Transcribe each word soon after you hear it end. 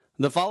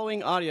The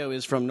following audio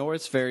is from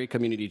Norris Ferry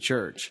Community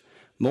Church.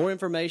 More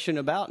information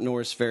about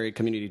Norris Ferry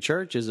Community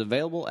Church is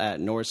available at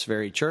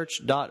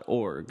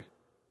norrisferrychurch.org.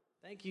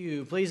 Thank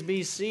you. Please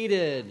be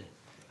seated.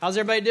 How's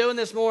everybody doing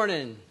this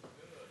morning?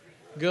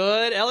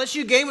 Good.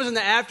 LSU game was in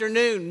the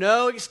afternoon.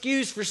 No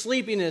excuse for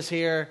sleepiness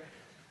here.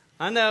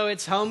 I know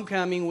it's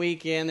homecoming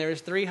weekend. There's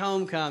 3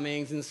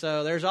 homecomings, and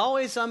so there's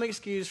always some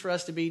excuse for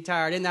us to be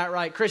tired. Isn't that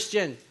right,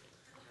 Christian?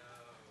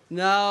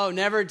 No,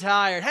 never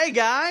tired. Hey,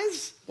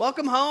 guys,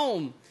 welcome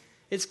home.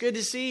 It's good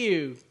to see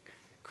you.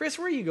 Chris,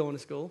 where are you going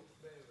to school?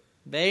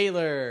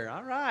 Baylor.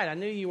 All right. I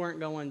knew you weren't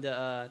going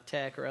to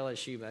Tech or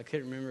LSU, but I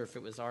couldn't remember if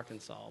it was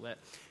Arkansas. But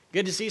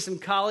good to see some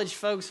college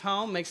folks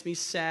home. Makes me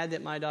sad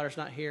that my daughter's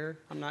not here.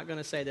 I'm not going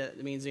to say that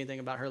it means anything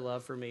about her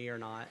love for me or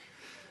not.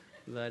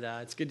 But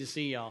it's good to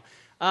see y'all.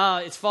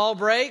 It's fall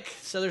break,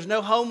 so there's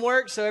no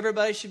homework, so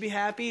everybody should be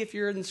happy if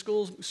you're in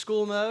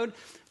school mode.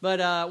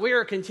 But we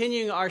are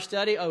continuing our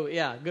study. Oh,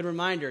 yeah, good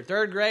reminder.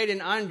 3rd grade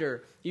and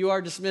under, you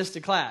are dismissed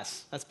to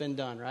class. That's been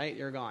done, right?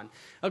 You're gone.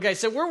 Okay,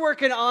 so we're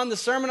working on the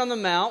Sermon on the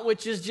Mount,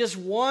 which is just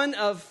one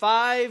of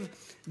 5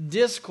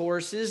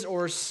 discourses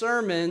or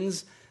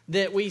sermons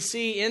that we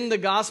see in the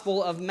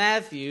Gospel of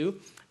Matthew.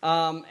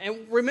 And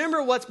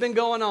remember what's been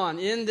going on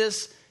in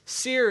this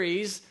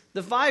series.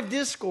 The 5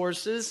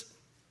 discourses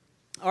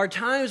are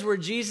times where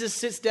Jesus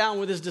sits down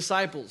with his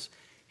disciples.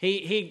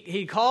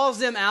 He calls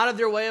them out of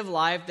their way of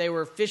life. They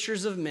were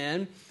fishers of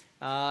men,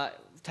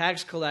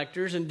 tax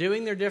collectors, and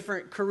doing their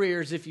different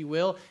careers, if you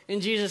will.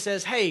 And Jesus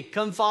says, hey,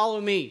 come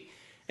follow me.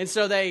 And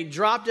so they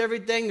dropped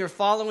everything. They're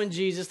following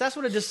Jesus. That's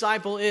what a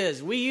disciple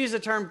is. We use the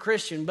term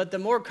Christian, but the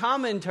more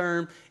common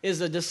term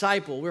is a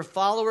disciple. We're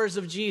followers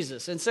of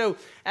Jesus. And so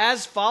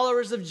as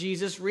followers of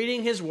Jesus,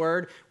 reading his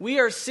word, we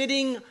are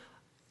sitting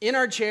in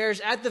our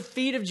chairs at the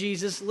feet of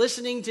Jesus,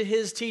 listening to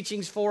his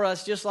teachings for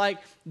us, just like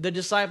the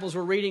disciples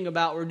were reading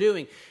about were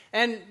doing.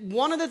 And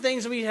one of the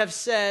things we have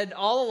said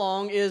all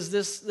along is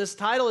this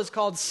title is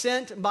called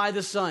Sent by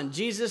the Son.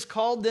 Jesus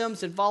called them,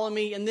 said, follow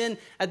me. And then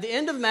at the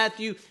end of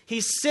Matthew, he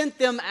sent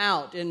them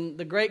out in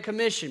the Great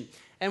Commission.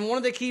 And one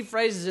of the key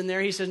phrases in there,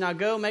 he says, now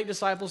go make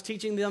disciples,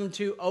 teaching them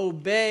to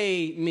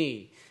obey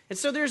me. And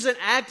so there's an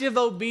active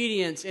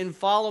obedience in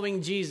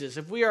following Jesus.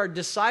 If we are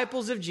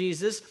disciples of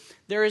Jesus,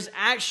 there is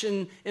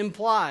action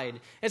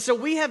implied. And so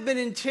we have been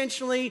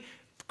intentionally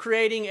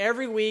creating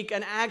every week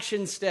an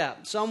action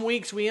step. Some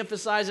weeks we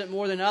emphasize it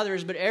more than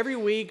others, but every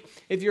week,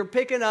 if you're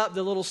picking up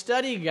the little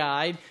study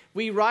guide,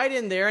 we write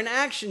in there an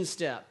action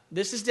step.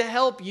 This is to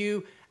help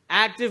you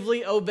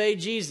actively obey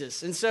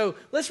Jesus. And so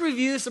let's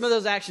review some of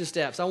those action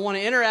steps. I want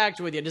to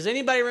interact with you. Does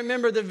anybody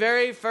remember the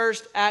very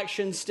first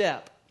action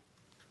step?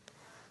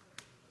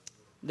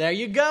 There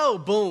you go.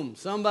 Boom.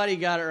 Somebody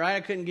got it right.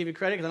 I couldn't give you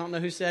credit because I don't know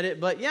who said it.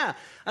 But yeah,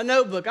 a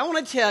notebook. I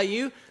want to tell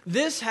you,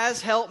 this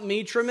has helped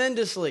me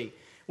tremendously.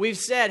 We've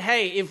said,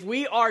 hey, if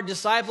we are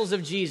disciples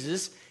of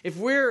Jesus, if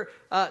we're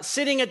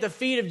sitting at the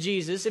feet of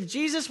Jesus, if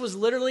Jesus was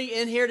literally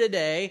in here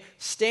today,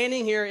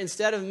 standing here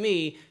instead of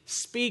me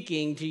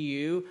speaking to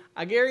you,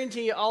 I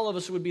guarantee you all of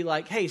us would be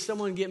like, hey,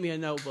 someone get me a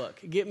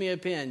notebook. Get me a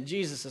pen.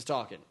 Jesus is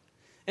talking.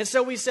 And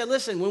so we said,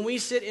 listen, when we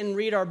sit and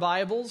read our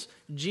Bibles,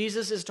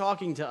 Jesus is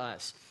talking to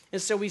us.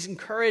 And so we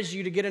encourage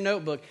you to get a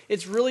notebook.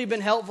 It's really been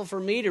helpful for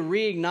me to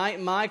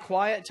reignite my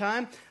quiet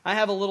time. I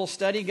have a little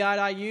study guide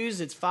I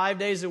use. It's 5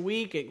 days a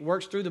week. It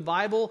works through the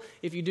Bible.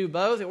 If you do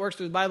both, it works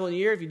through the Bible in a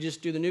year. If you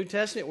just do the New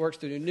Testament, it works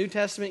through the New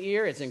Testament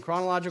year. It's in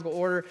chronological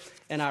order.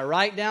 And I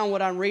write down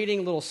what I'm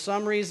reading, little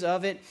summaries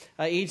of it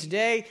each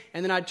day.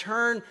 And then I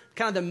turn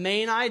kind of the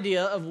main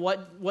idea of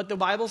what the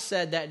Bible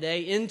said that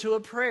day into a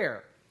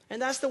prayer. And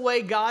that's the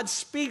way God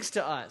speaks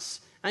to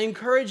us. I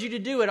encourage you to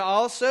do it.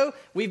 Also,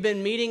 we've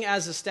been meeting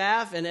as a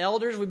staff and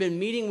elders. We've been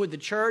meeting with the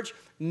church,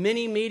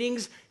 many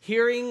meetings,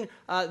 hearing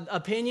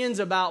opinions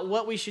about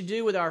what we should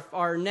do with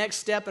our next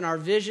step in our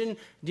vision,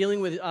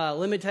 dealing with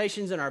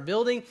limitations in our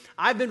building.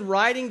 I've been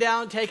writing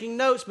down, taking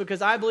notes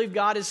because I believe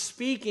God is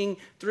speaking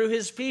through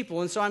his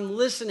people. And so I'm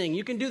listening.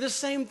 You can do the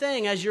same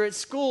thing as you're at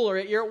school or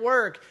you're at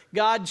work.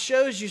 God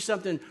shows you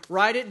something.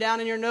 Write it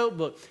down in your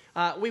notebook.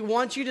 We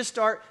want you to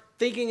start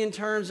thinking in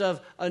terms of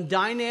a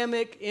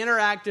dynamic,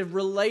 interactive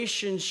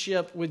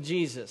relationship with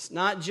Jesus.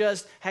 Not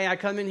just, hey, I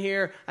come in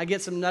here, I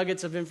get some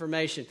nuggets of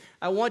information.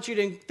 I want you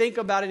to think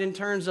about it in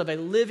terms of a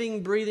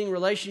living, breathing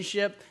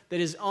relationship that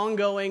is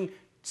ongoing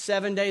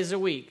 7 days a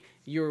week.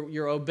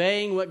 You're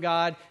obeying what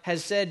God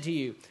has said to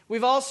you.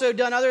 We've also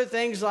done other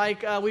things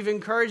like we've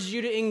encouraged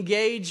you to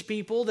engage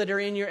people that are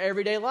in your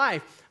everyday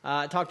life.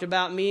 I talked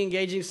about me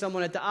engaging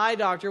someone at the eye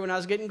doctor when I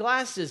was getting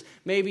glasses.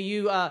 Maybe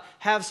you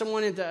have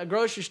someone at the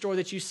grocery store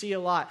that you see a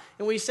lot.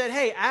 And we said,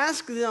 hey,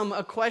 ask them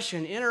a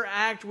question,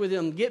 interact with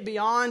them, get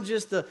beyond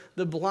just the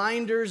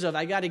blinders of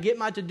I got to get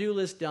my to-do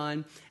list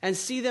done, and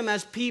see them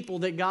as people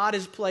that God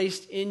has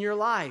placed in your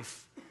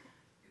life.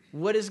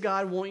 What does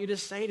God want you to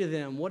say to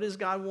them? What does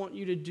God want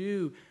you to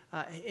do,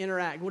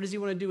 interact? What does he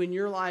want to do in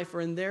your life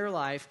or in their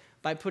life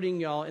by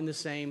putting y'all in the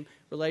same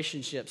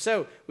relationship?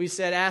 So we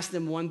said ask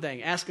them one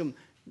thing. Ask them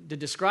to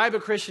describe a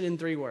Christian in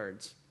 3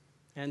 words.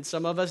 And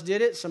some of us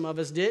did it, some of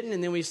us didn't.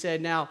 And then we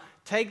said, now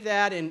take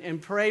that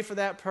and pray for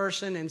that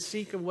person and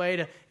seek a way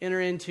to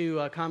enter into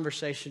a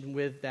conversation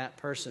with that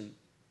person.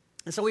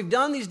 And so we've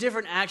done these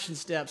different action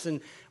steps.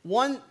 And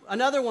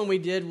another one we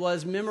did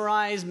was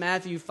memorize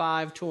Matthew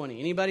 5:20.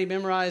 Anybody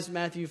memorize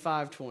Matthew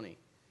 5:20?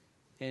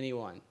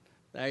 Anyone?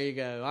 There you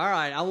go. All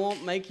right, I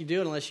won't make you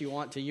do it unless you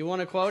want to. You want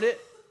to quote it?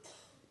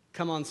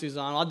 Come on,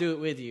 Suzanne, I'll do it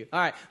with you. All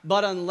right.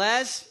 But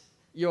unless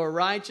your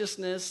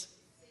righteousness,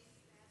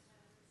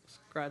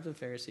 scribes and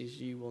Pharisees,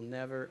 you will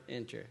never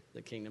enter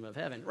the kingdom of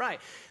heaven.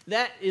 Right.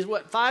 That is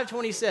what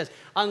 5:20 says.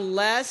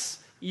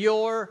 Unless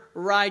your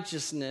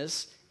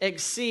righteousness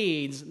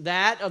exceeds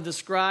that of the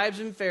scribes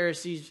and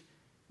Pharisees,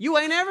 you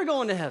ain't ever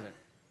going to heaven.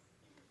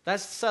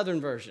 That's the Southern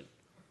version.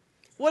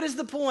 What is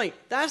the point?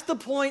 That's the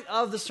point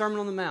of the Sermon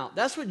on the Mount.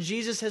 That's what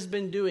Jesus has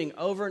been doing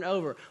over and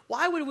over.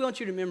 Why would we want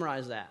you to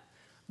memorize that?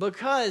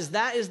 Because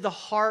that is the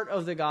heart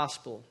of the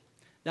gospel.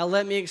 Now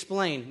let me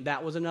explain.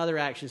 That was another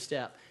action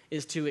step,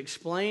 is to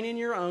explain in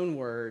your own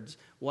words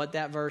what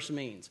that verse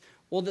means.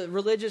 Well,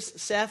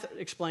 Seth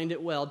explained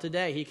it well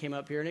today. He came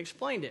up here and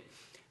explained it.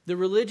 The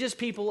religious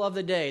people of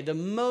the day, the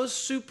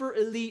most super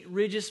elite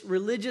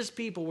religious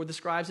people were the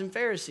scribes and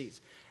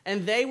Pharisees.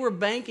 And they were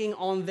banking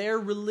on their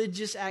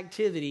religious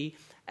activity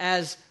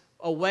as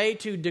a way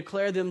to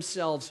declare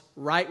themselves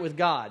right with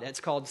God. That's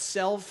called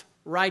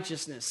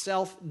self-righteousness,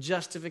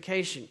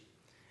 self-justification.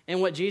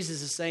 And what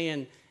Jesus is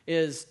saying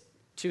is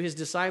to his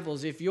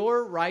disciples, if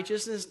your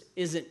righteousness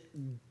isn't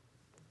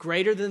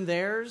greater than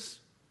theirs,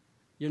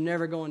 you're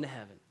never going to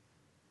heaven.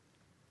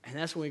 And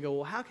that's when we go,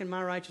 well, how can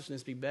my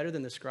righteousness be better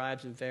than the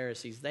scribes and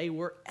Pharisees? They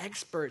were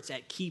experts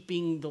at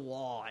keeping the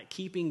law, at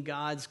keeping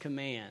God's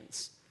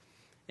commands.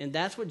 And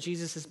that's what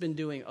Jesus has been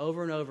doing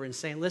over and over and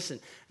saying, listen,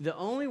 the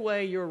only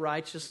way your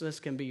righteousness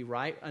can be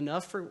right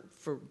enough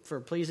for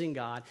pleasing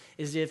God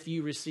is if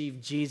you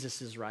receive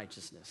Jesus'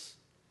 righteousness.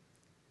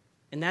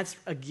 And that's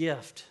a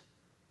gift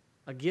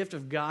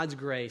of God's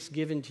grace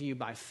given to you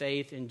by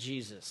faith in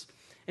Jesus.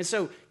 And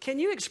so, can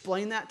you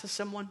explain that to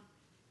someone?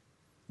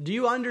 Do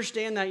you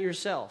understand that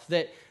yourself?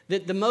 That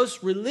the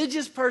most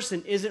religious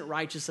person isn't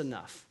righteous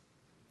enough.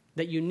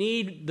 That you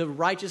need the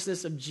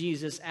righteousness of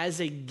Jesus as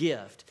a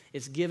gift.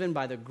 It's given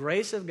by the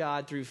grace of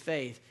God through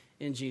faith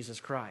in Jesus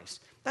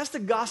Christ. That's the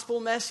gospel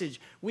message.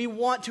 We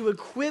want to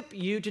equip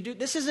you to do.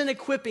 This is an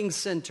equipping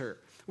center.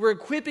 We're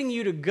equipping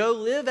you to go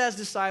live as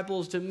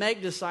disciples, to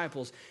make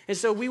disciples. And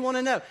so we want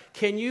to know,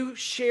 can you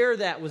share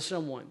that with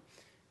someone?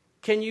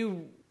 Can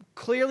you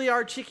clearly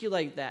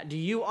articulate that? Do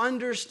you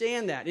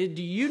understand that? Do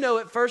you know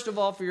it, first of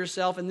all, for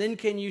yourself, and then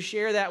can you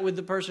share that with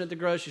the person at the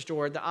grocery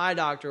store, at the eye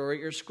doctor, or at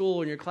your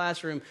school, in your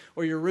classroom,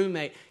 or your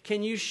roommate?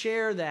 Can you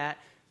share that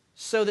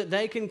so that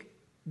they can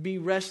be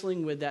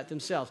wrestling with that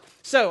themselves?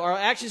 So, our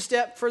action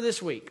step for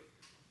this week.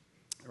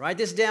 Write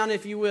this down,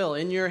 if you will,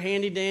 in your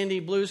handy-dandy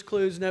Blue's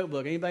Clues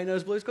notebook. Anybody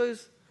knows Blue's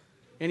Clues?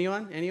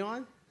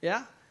 Anyone?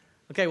 Yeah?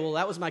 Okay, well,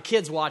 that was my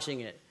kids watching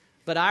it.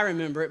 But I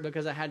remember it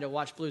because I had to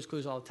watch Blue's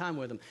Clues all the time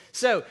with them.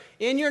 So,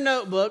 in your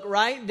notebook,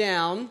 write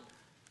down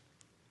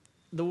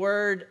the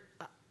word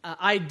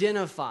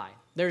identify.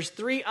 There's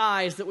 3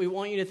 I's that we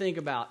want you to think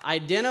about.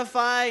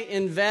 Identify,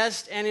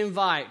 invest, and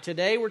invite.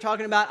 Today, we're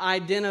talking about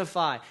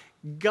identify.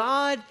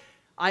 God,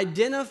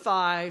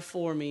 identify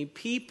for me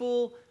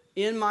people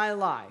in my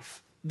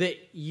life that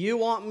you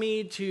want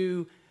me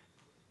to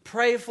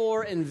pray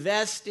for,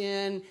 invest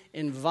in,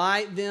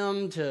 invite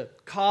them to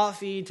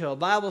coffee, to a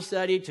Bible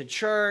study, to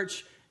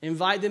church,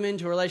 invite them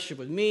into a relationship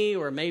with me,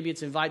 or maybe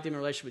it's invite them in a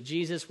relationship with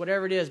Jesus,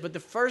 whatever it is. But the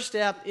first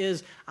step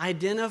is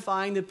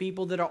identifying the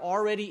people that are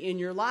already in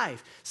your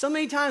life. So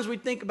many times we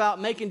think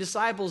about making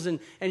disciples and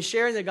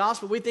sharing the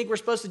gospel. We think we're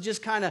supposed to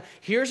just kind of,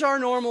 here's our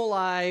normal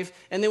life,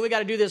 and then we got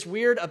to do this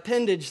weird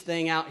appendage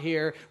thing out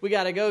here. We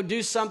got to go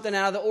do something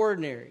out of the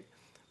ordinary.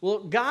 Well,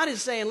 God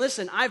is saying,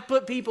 listen, I've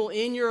put people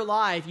in your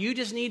life. You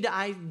just need to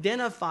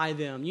identify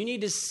them. You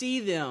need to see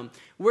them.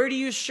 Where do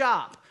you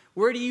shop?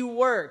 Where do you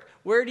work?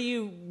 Where do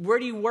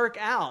you work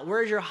out?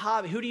 Where's your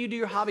hobby? Who do you do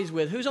your hobbies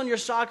with? Who's on your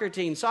soccer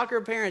team? Soccer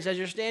parents, as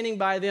you're standing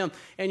by them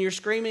and you're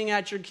screaming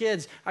at your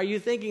kids, are you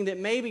thinking that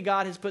maybe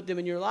God has put them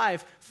in your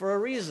life for a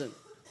reason?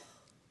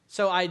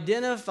 So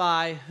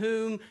identify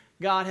whom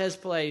God has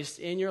placed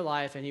in your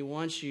life and He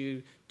wants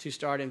you to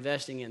start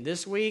investing in.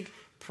 This week,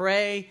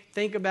 pray,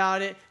 think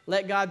about it,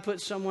 let God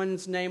put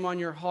someone's name on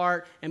your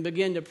heart, and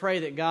begin to pray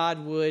that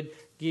God would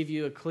give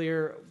you a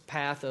clear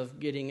path of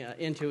getting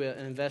into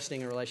and investing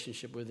in a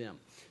relationship with Him.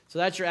 So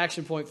that's your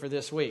action point for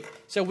this week.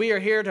 So we are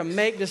here to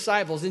make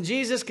disciples. And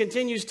Jesus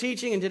continues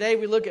teaching, and today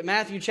we look at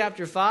Matthew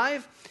chapter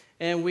 5,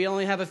 and we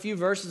only have a few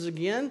verses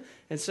again.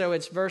 And so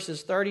it's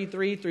verses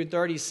 33 through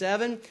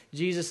 37.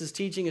 Jesus is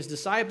teaching His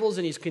disciples,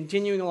 and He's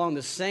continuing along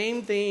the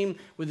same theme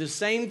with the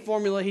same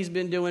formula He's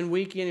been doing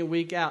week in and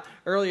week out.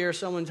 Earlier,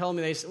 someone told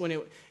me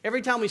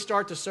every time we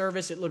start the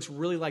service, it looks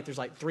really like there's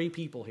like 3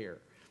 people here.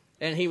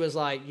 And he was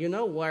like, you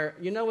know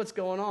what's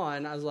going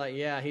on? I was like,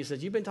 yeah. He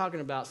said, you've been talking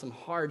about some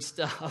hard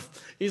stuff.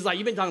 He's like,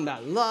 you've been talking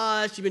about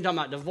lust, you've been talking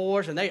about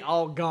divorce, and they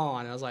all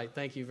gone. And I was like,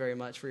 thank you very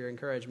much for your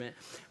encouragement.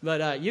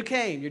 But you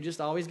came. You just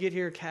always get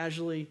here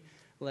casually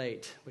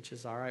late, which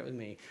is all right with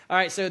me. All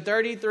right, so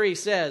 33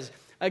 says,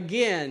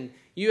 again,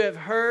 you have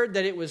heard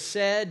that it was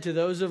said to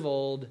those of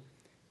old,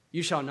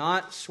 you shall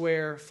not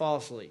swear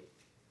falsely,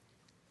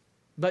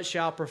 but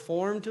shall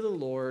perform to the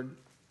Lord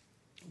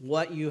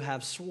what you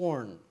have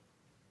sworn.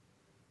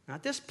 Now,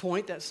 at this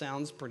point, that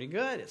sounds pretty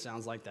good. It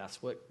sounds like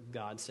that's what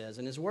God says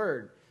in his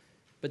word.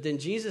 But then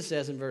Jesus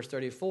says in verse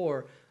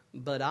 34,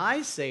 but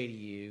I say to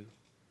you,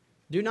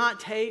 do not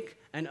take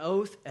an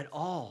oath at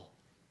all,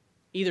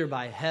 either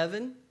by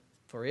heaven,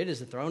 for it is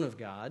the throne of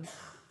God,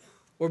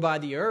 or by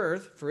the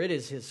earth, for it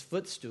is his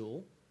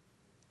footstool,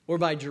 or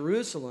by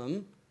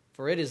Jerusalem,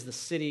 for it is the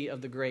city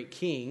of the great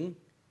king.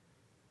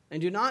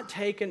 And do not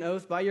take an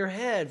oath by your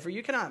head, for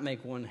you cannot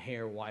make one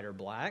hair white or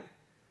black.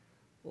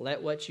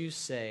 Let what you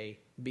say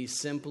be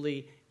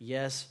simply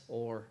yes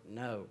or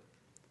no.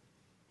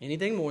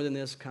 Anything more than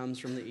this comes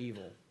from the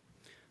evil.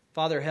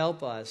 Father,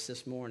 help us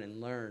this morning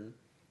learn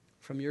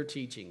from your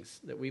teachings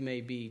that we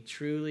may be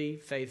truly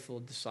faithful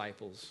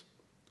disciples.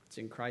 It's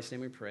in Christ's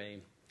name we pray.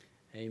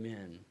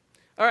 Amen.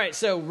 All right,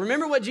 so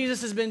remember what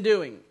Jesus has been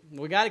doing.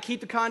 We got to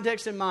keep the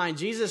context in mind.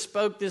 Jesus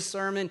spoke this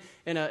sermon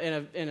in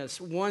a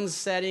one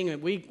setting,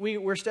 and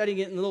we're studying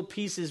it in little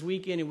pieces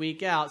week in and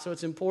week out, so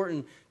it's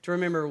important to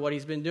remember what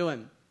he's been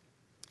doing.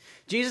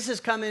 Jesus has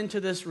come into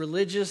this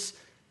religious,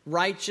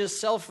 righteous,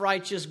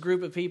 self-righteous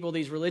group of people,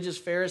 these religious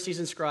Pharisees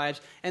and scribes,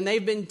 and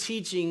they've been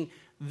teaching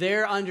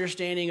their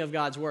understanding of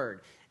God's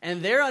word.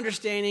 And their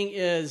understanding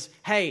is,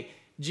 hey,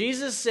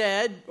 Jesus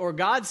said, or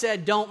God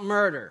said, don't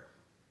murder.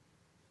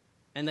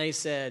 And they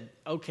said,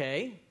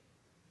 okay,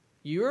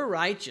 you're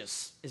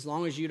righteous as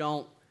long as you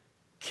don't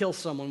kill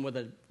someone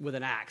with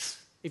an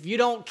axe. If you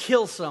don't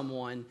kill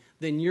someone,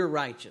 then you're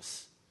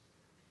righteous.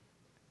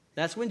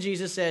 That's when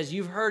Jesus says,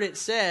 you've heard it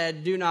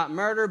said, do not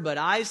murder, but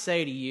I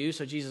say to you.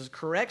 So Jesus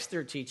corrects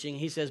their teaching.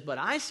 He says, but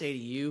I say to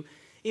you,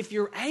 if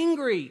you're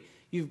angry,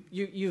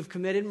 you've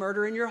committed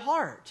murder in your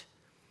heart.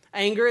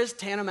 Anger is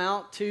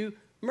tantamount to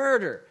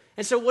murder.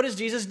 And so what is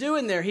Jesus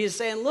doing there? He is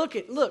saying,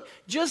 look,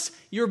 just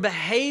your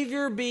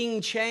behavior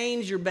being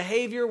changed, your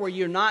behavior where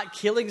you're not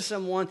killing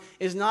someone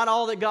is not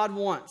all that God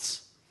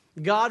wants.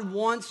 God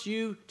wants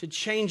you to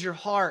change your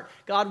heart.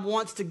 God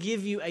wants to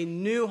give you a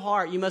new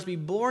heart. You must be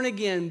born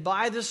again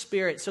by the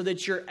Spirit so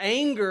that your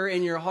anger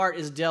in your heart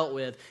is dealt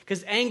with,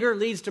 because anger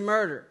leads to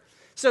murder.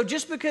 So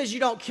just because you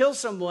don't kill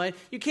someone,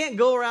 you can't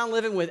go around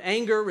living with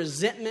anger,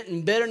 resentment,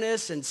 and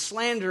bitterness and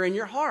slander in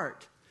your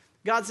heart.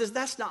 God says,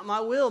 that's not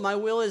my will. My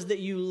will is that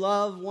you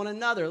love one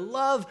another.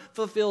 Love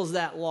fulfills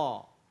that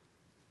law.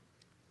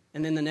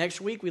 And then the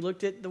next week, we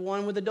looked at the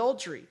one with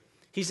adultery.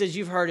 He says,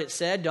 you've heard it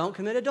said, don't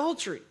commit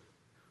adultery.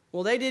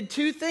 Well, they did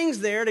two things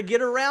there to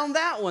get around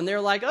that one. They're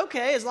like,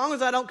 okay, as long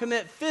as I don't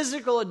commit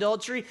physical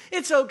adultery,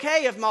 it's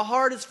okay if my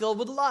heart is filled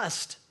with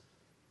lust.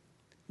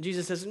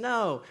 Jesus says,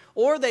 no.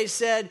 Or they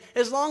said,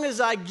 as long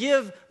as I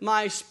give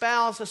my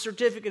spouse a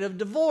certificate of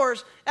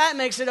divorce, that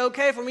makes it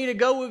okay for me to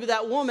go with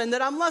that woman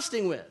that I'm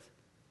lusting with.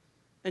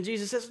 And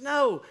Jesus says,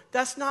 no,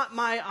 that's not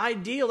my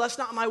ideal. That's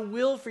not my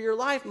will for your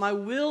life. My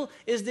will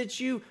is that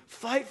you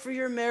fight for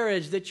your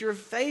marriage, that you're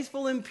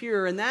faithful and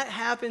pure. And that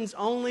happens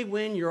only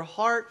when your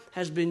heart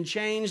has been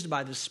changed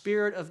by the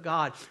Spirit of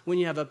God. When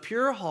you have a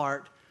pure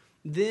heart,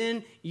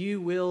 then you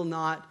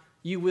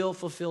will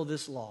fulfill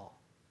this law.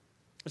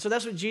 And so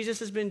that's what Jesus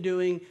has been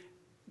doing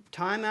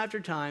time after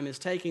time, is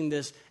taking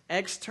this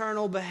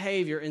external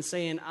behavior and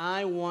saying,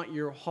 I want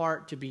your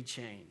heart to be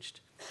changed.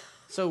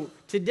 So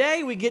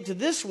today we get to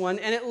this one,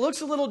 and it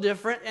looks a little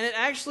different, and it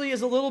actually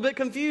is a little bit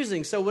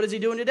confusing. So what is he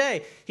doing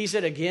today? He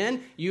said,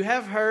 again, you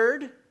have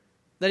heard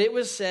that it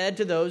was said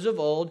to those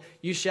of old,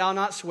 you shall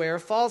not swear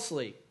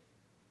falsely,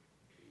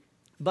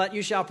 but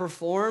you shall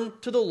perform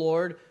to the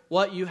Lord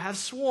what you have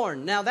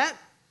sworn. Now that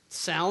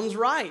sounds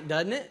right,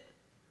 doesn't it?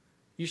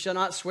 You shall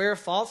not swear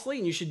falsely,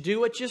 and you should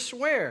do what you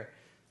swear.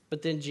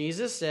 But then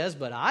Jesus says,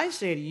 but I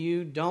say to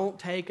you, don't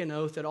take an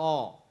oath at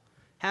all.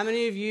 How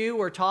many of you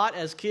were taught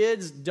as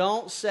kids,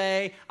 don't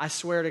say, I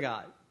swear to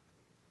God?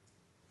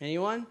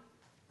 Anyone?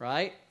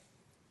 Right?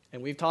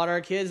 And we've taught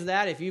our kids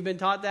that. If you've been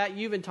taught that,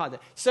 you've been taught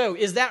that. So,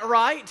 is that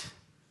right?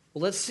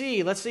 Well, let's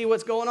see. Let's see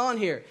what's going on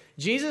here.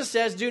 Jesus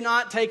says, do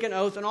not take an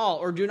oath at all,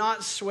 or do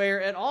not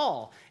swear at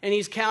all. And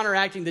he's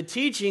counteracting the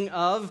teaching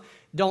of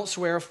don't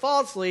swear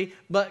falsely,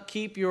 but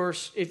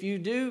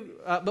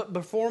but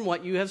perform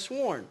what you have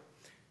sworn.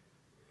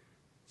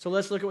 So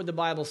let's look at what the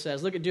Bible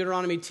says. Look at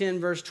Deuteronomy 10,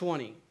 verse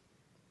 20.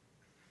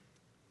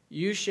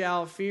 You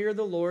shall fear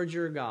the Lord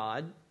your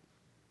God.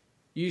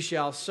 You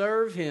shall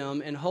serve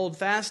him and hold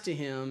fast to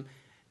him,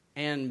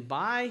 and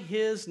by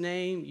his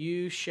name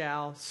you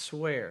shall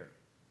swear.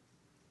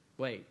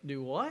 Wait,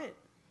 do what?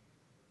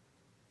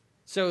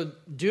 So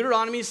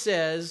Deuteronomy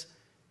says,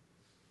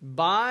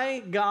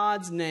 by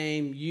God's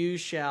name you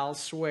shall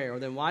swear. Well,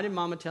 then why did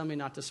Mama tell me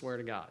not to swear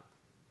to God?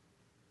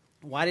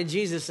 Why did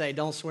Jesus say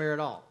don't swear at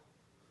all?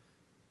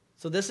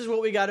 So this is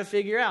what we got to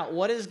figure out.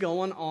 What is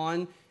going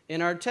on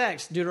in our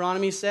text?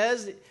 Deuteronomy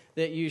says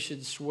that you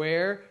should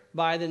swear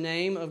by the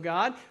name of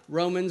God.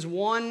 Romans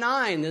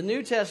 1:9, the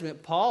New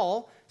Testament,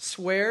 Paul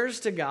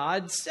swears to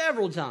God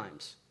several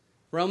times.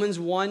 Romans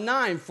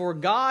 1:9, for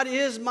God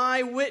is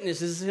my witness.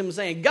 This is him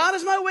saying, God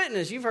is my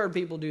witness. You've heard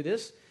people do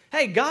this.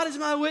 Hey, God is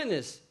my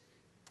witness.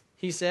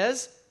 He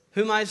says,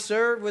 whom I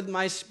serve with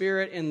my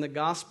spirit in the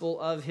gospel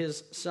of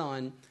his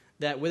Son,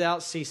 that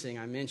without ceasing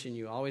I mention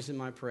you always in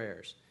my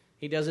prayers.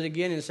 He does it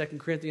again in 2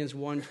 Corinthians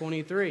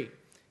 1:23.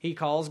 He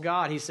calls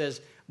God. He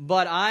says,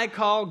 but I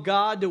call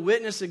God to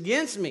witness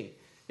against me,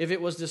 if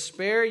it was to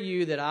spare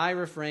you that I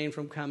refrain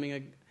from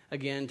coming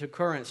again to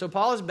Corinth. So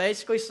Paul is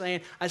basically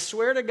saying, I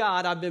swear to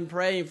God I've been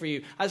praying for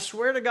you. I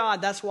swear to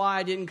God that's why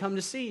I didn't come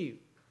to see you.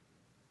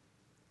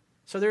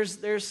 So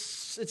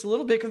it's a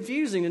little bit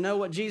confusing to know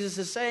what Jesus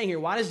is saying here.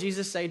 Why does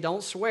Jesus say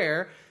don't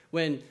swear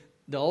when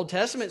the Old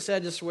Testament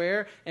said to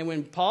swear, and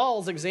when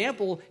Paul's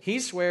example, he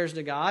swears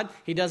to God.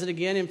 He does it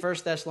again in 1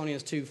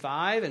 Thessalonians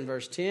 2:5 and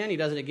verse 10. He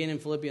does it again in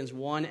Philippians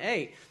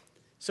 1:8.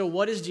 So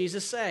what is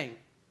Jesus saying?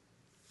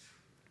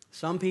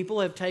 Some people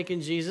have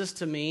taken Jesus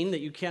to mean that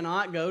you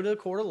cannot go to the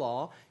court of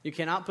law, you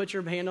cannot put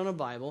your hand on a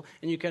Bible,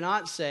 and you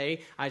cannot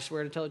say, I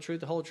swear to tell the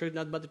truth, the whole truth,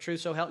 nothing but the truth,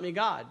 so help me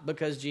God,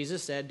 because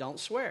Jesus said don't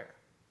swear.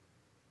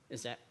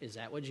 Is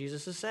that what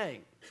Jesus is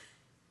saying?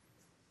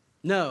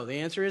 No, the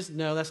answer is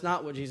no, that's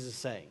not what Jesus is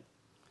saying.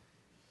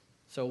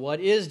 So what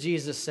is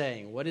Jesus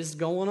saying? What is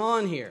going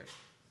on here?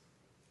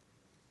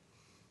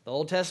 The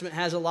Old Testament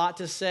has a lot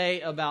to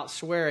say about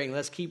swearing.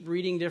 Let's keep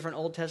reading different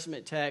Old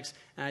Testament texts,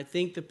 and I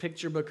think the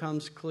picture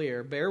becomes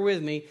clear. Bear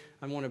with me.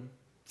 I want to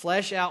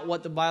flesh out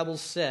what the Bible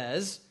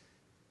says,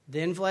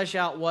 then flesh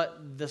out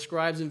what the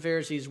scribes and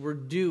Pharisees were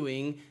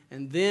doing,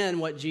 and then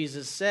what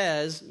Jesus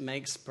says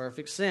makes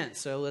perfect sense.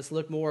 So let's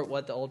look more at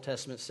what the Old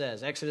Testament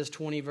says. Exodus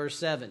 20, verse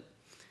 7.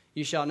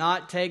 You shall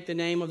not take the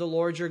name of the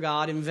Lord your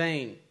God in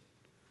vain,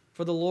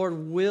 for the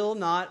Lord will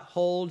not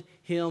hold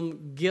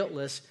him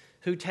guiltless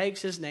who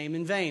takes his name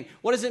in vain.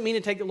 What does it mean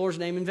to take the Lord's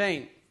name in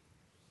vain?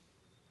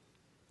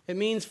 It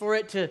means for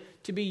it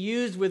to be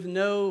used with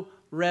no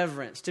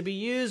reverence, to be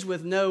used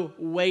with no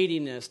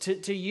weightiness,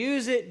 to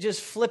use it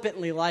just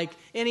flippantly like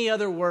any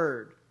other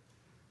word.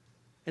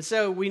 And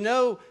so we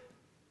know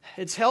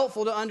it's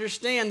helpful to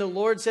understand the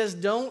Lord says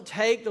don't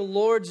take the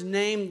Lord's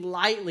name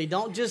lightly.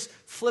 Don't just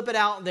flip it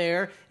out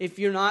there if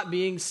you're not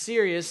being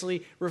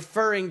seriously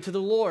referring to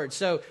the Lord.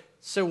 So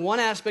one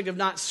aspect of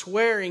not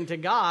swearing to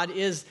God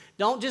is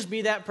don't just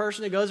be that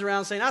person who goes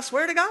around saying, I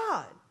swear to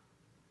God.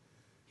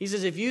 He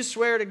says, if you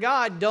swear to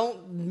God,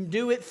 don't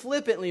do it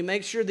flippantly.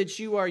 Make sure that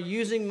you are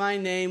using my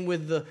name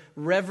with the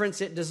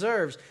reverence it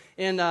deserves.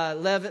 In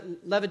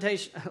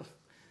Leviticus,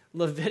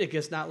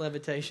 not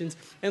Levitations.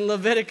 In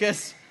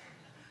Leviticus,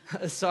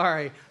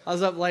 sorry, I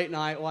was up late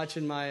night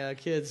watching my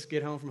kids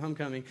get home from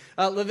homecoming.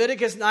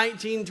 Leviticus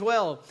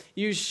 19:12.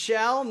 You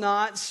shall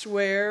not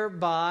swear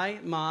by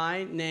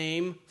my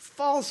name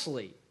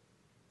falsely,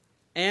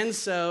 and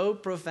so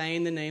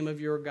profane the name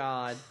of your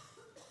God.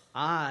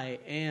 I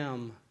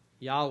am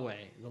Yahweh,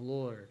 the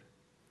Lord.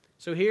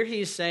 So here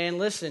he's saying,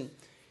 listen,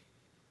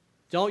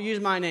 don't use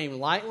my name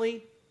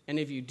lightly, and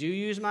if you do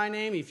use my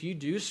name, if you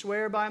do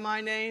swear by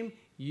my name,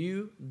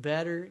 you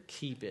better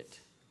keep it.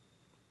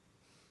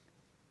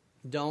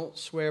 Don't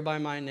swear by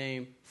my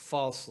name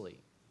falsely.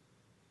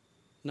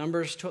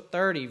 Numbers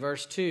 30,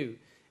 verse 2.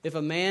 If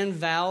a man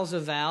vows a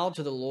vow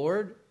to the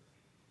Lord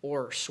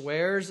or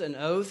swears an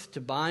oath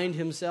to bind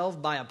himself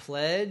by a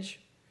pledge,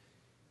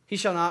 he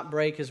shall not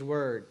break his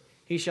word.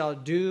 He shall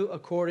do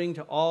according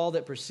to all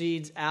that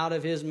proceeds out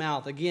of his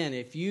mouth. Again,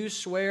 if you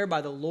swear by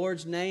the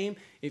Lord's name,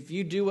 if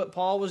you do what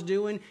Paul was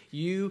doing,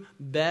 you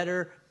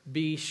better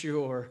be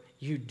sure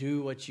you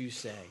do what you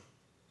say.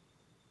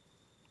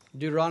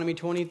 Deuteronomy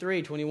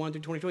 23, 21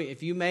 through 23.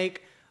 If you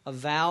make a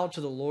vow to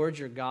the Lord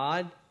your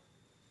God,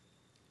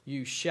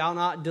 you shall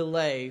not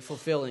delay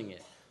fulfilling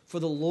it. For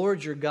the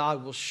Lord your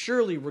God will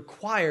surely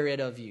require it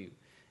of you,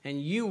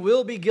 and you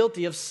will be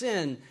guilty of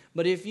sin.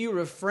 But if you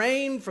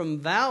refrain from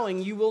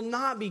vowing, you will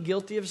not be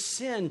guilty of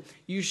sin.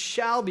 You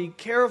shall be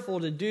careful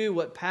to do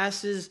what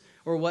passes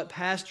or what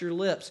passed your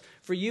lips.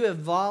 For you have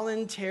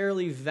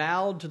voluntarily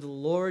vowed to the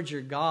Lord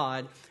your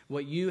God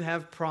what you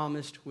have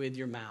promised with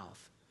your mouth.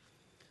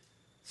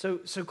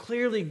 So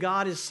clearly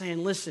God is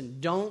saying, listen,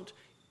 don't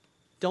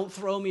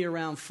throw me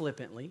around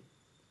flippantly.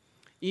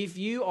 If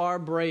you are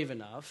brave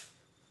enough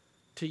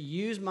to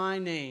use my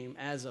name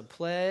as a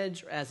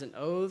pledge, as an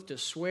oath, to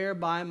swear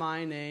by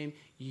my name,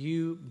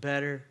 you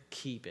better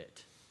keep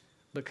it.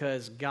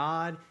 Because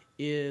God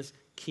is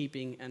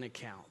keeping an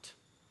account.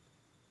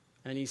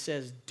 And he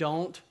says,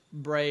 don't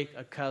break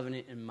a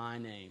covenant in my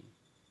name.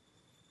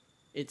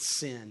 It's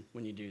sin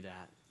when you do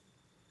that.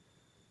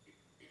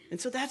 And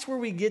so that's where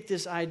we get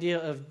this idea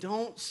of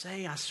don't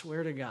say, I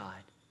swear to God.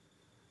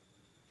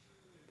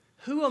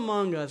 Who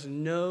among us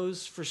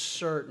knows for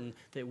certain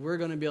that we're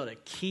going to be able to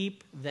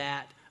keep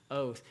that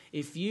oath?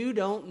 If you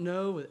don't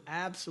know with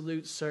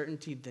absolute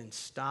certainty, then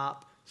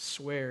stop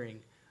swearing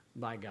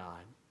by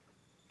God.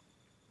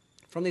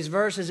 From these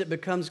verses, it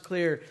becomes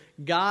clear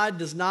God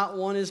does not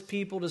want his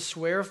people to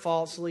swear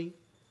falsely.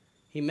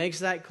 He makes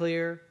that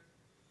clear.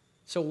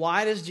 So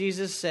why does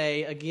Jesus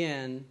say,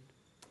 again,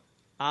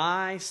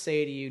 I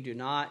say to you, do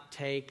not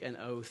take an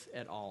oath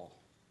at all?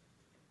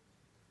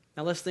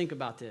 Now let's think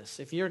about this.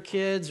 If your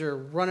kids are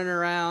running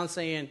around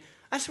saying,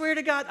 I swear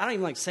to God, I don't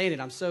even like saying it.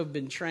 I'm so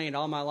been trained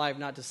all my life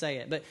not to say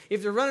it. But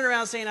if they're running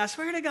around saying, I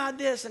swear to God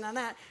this and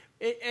that,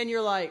 and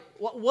you're like,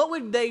 what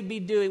would they be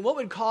doing? What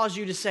would cause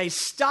you to say,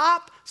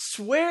 stop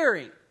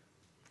swearing?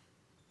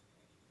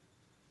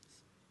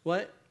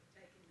 What?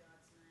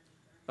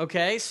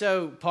 Okay,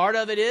 so part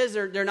of it is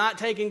they're not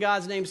taking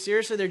God's name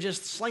seriously. They're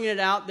just slinging it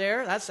out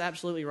there. That's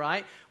absolutely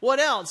right. What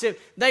else?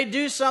 If they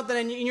do something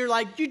and you're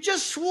like, you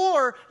just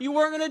swore you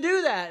weren't going to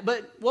do that.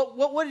 But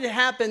what would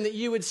happen that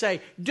you would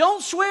say,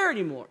 don't swear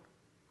anymore?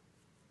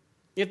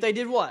 If they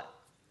did what?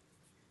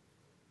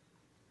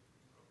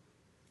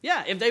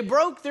 Yeah, if they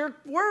broke their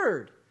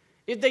word.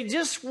 If they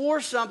just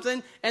swore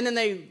something and then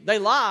they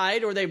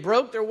lied or they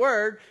broke their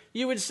word,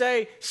 you would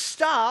say,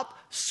 stop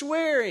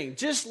swearing.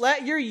 Just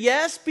let your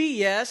yes be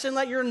yes and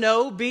let your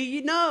no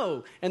be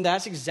no. And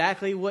that's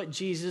exactly what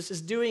Jesus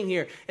is doing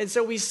here. And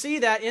so we see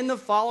that in the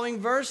following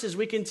verses.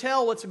 We can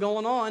tell what's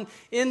going on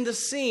in the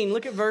scene.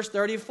 Look at verse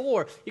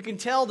 34. You can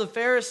tell the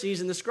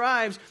Pharisees and the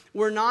scribes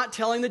were not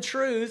telling the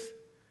truth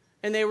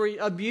and they were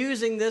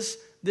abusing this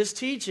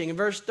teaching. In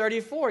verse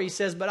 34, he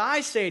says, but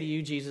I say to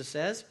you, Jesus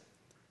says,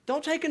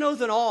 don't take an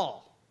oath at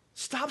all.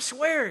 Stop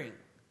swearing.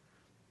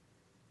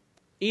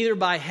 Either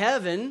by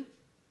heaven.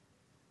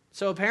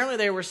 So apparently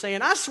they were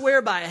saying, I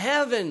swear by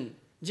heaven.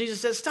 Jesus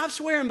says, stop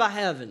swearing by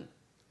heaven.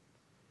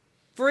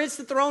 For it's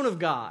the throne of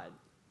God.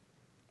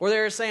 Or they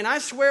were saying, I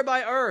swear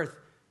by earth.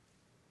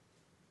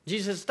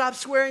 Jesus says, stop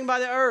swearing by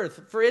the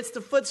earth. For it's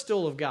the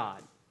footstool of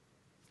God.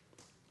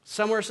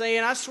 Some were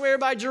saying, I swear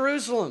by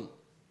Jerusalem.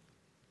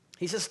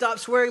 He says, stop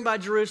swearing by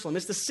Jerusalem.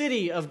 It's the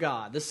city of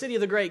God, the city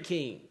of the great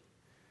king.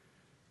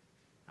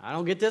 I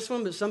don't get this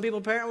one, but some people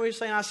apparently are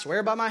saying, I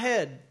swear by my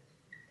head.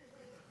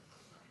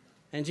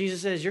 And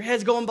Jesus says, your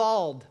head's going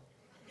bald.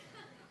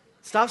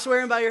 Stop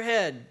swearing by your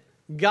head.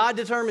 God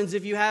determines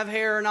if you have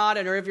hair or not,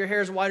 or if your hair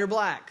is white or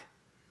black.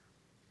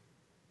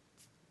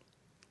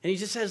 And he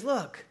just says,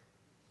 look,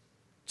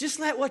 just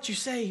let what you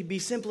say be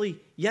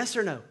simply yes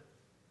or no.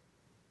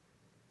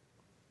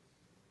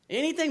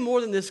 Anything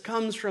more than this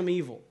comes from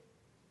evil.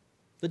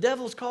 The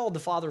devil is called the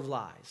father of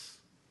lies.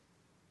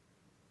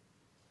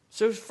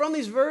 So from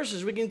these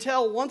verses, we can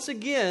tell once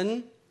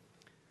again,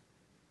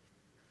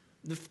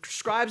 the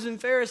scribes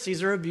and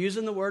Pharisees are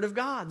abusing the word of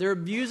God. They're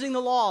abusing the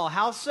law.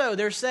 How so?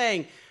 They're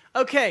saying,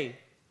 okay,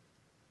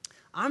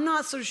 I'm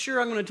not so sure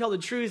I'm going to tell the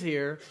truth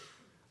here,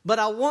 but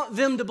I want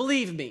them to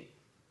believe me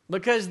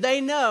because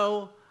they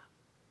know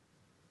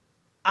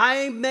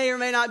I may or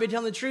may not be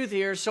telling the truth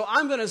here, so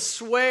I'm going to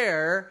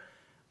swear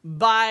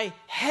by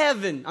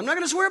heaven. I'm not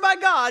going to swear by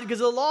God because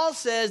the law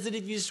says that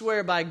if you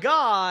swear by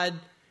God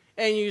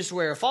and you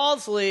swear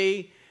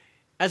falsely,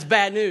 that's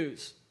bad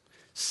news.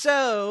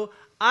 So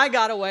I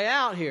got a way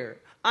out here.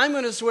 I'm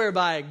going to swear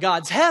by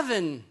God's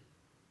heaven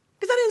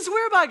because I didn't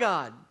swear by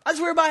God. I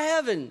swear by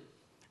heaven.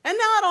 And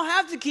now I don't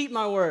have to keep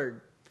my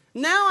word.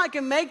 Now I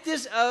can make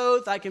this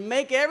oath. I can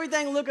make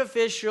everything look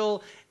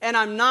official, and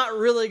I'm not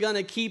really going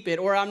to keep it,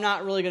 or I'm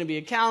not really going to be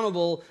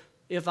accountable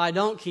if I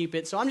don't keep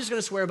it. So I'm just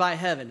going to swear by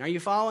heaven. Are you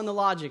following the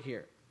logic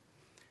here?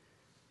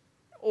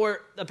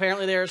 Or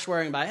apparently they're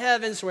swearing by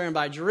heaven, swearing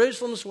by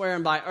Jerusalem,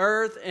 swearing by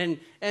earth.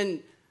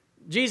 And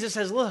Jesus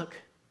says, look,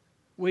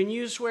 when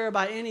you swear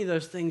by any of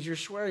those things, you're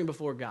swearing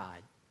before God.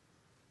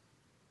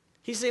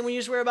 He's saying when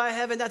you swear by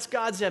heaven, that's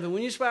God's heaven.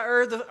 When you swear by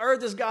earth, the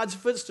earth is God's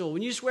footstool.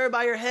 When you swear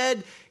by your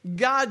head,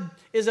 God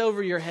is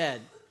over your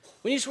head.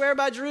 When you swear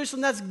by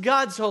Jerusalem, that's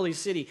God's holy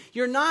city.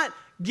 You're not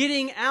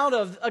getting out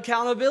of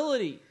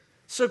accountability.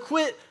 So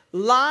quit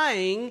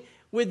lying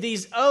with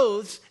these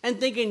oaths and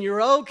thinking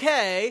you're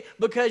okay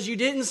because you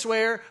didn't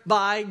swear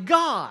by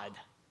God.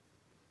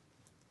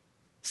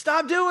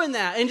 Stop doing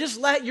that and just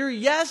let your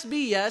yes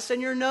be yes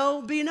and your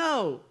no be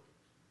no.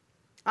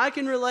 I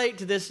can relate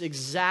to this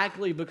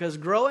exactly because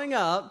growing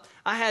up,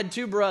 I had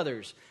two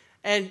brothers.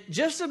 And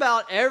just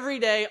about every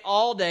day,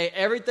 all day,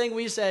 everything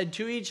we said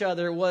to each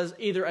other was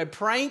either a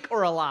prank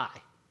or a lie.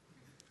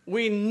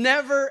 We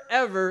never,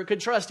 ever could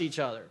trust each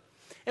other.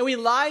 And we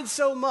lied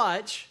so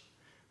much,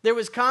 there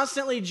was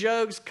constantly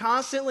jokes,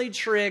 constantly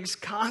tricks,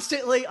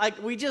 constantly,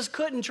 like we just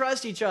couldn't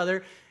trust each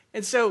other.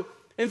 And so,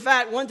 in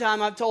fact, one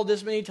time, I've told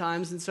this many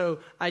times, and so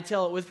I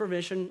tell it with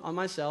permission on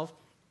myself.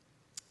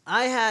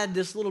 I had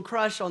this little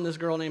crush on this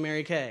girl named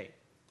Mary Kay.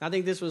 I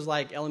think this was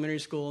like elementary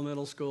school,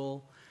 middle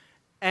school.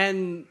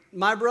 And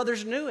my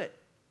brothers knew it.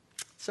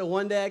 So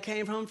one day I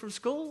came home from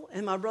school,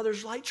 and my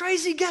brothers were like,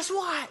 Tracy, guess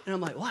what? And I'm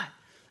like, what?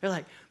 They're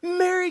like,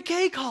 Mary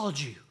Kay called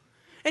you.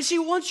 And she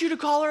wants you to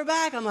call her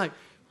back. I'm like,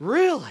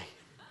 really?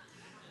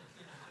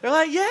 They're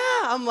like,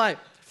 yeah. I'm like,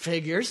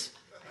 figures.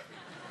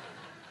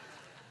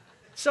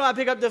 So I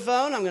pick up the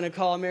phone. I'm going to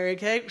call Mary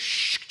Kay.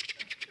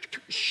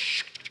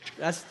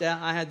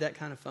 I had that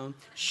kind of phone.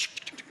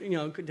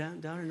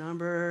 Down her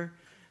number,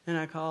 and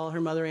I call.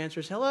 Her mother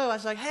answers, hello. I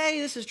was like, hey,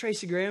 this is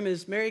Tracy Graham.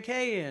 Is Mary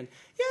Kay in?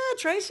 Yeah,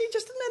 Tracy,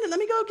 just a minute. Let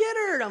me go get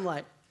her. And I'm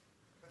like,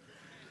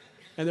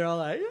 and they're all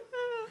like,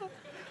 yeah.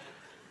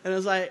 And I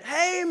was like,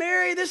 hey,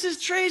 Mary, this is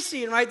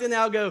Tracy. And right then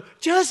they'll go,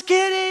 just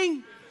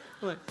kidding.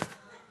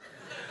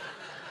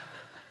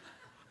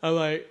 I'm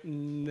like,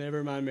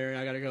 never mind, Mary,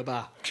 I got to go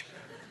bye.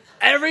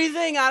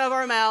 Everything out of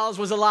our mouths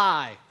was a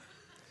lie.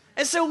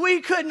 And so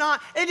we could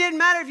not, it didn't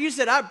matter if you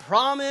said, I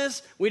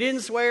promise. We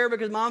didn't swear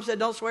because Mom said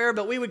don't swear,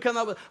 but we would come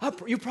up with,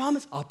 you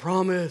promise? I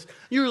promise.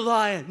 You're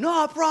lying. No,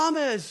 I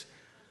promise.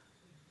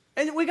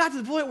 And we got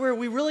to the point where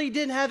we really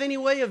didn't have any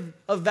way of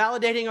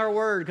validating our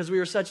word because we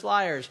were such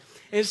liars.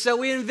 And so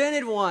we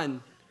invented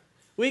one.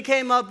 We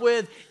came up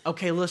with,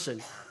 okay,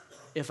 listen,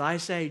 if I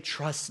say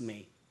trust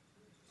me,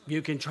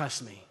 you can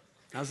trust me.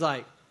 I was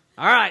like,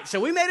 all right. So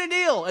we made a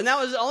deal, and that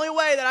was the only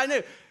way that I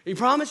knew. You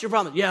promise? You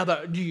promise? Yeah,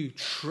 but do you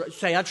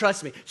say I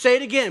trust me? Say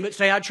it again, but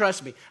say I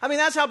trust me. I mean,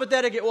 that's how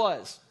pathetic it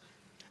was.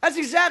 That's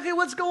exactly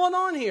what's going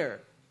on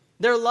here.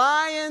 They're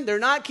lying. They're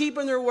not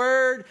keeping their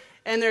word,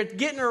 and they're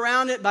getting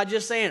around it by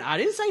just saying, I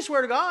didn't say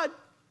swear to God.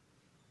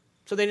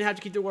 So they didn't have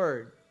to keep their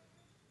word.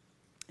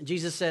 And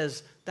Jesus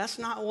says, that's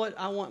not what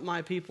I want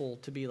my people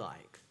to be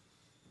like.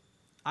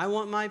 I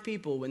want my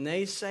people, when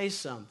they say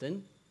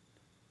something,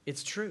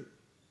 it's true.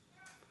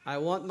 I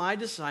want my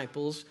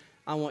disciples,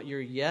 I want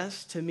your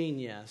yes to mean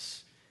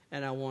yes,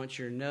 and I want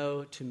your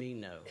no to mean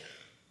no.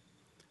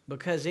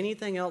 Because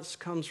anything else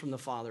comes from the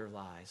father of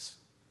lies.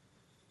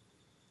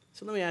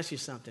 So let me ask you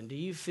something. Do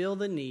you feel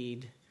the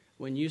need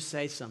when you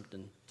say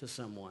something to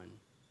someone?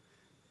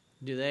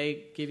 Do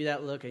they give you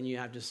that look and you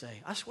have to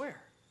say, I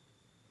swear,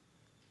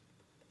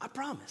 I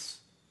promise?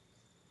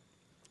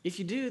 If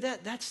you do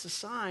that, that's the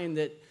sign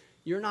that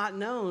you're not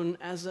known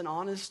as an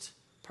honest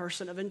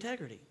person of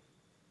integrity.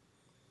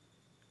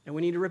 And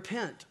we need to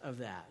repent of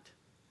that.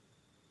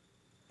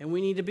 And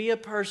we need to be a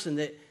person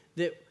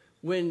that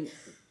when,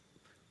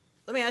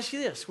 let me ask you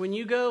this. When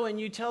you go and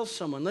you tell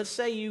someone, let's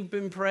say you've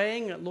been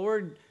praying,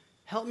 Lord,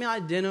 help me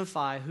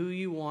identify who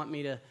you want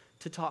me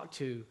to talk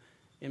to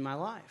in my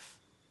life.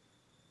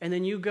 And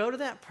then you go to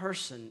that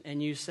person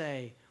and you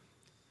say,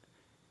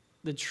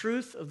 the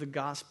truth of the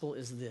gospel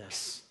is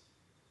this.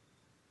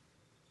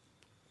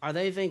 Are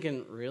they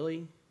thinking,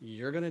 really?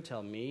 You're going to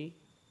tell me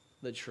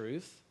the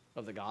truth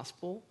of the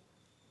gospel?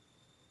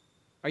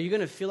 Are you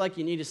going to feel like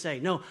you need to say,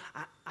 no,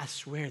 I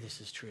swear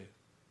this is true?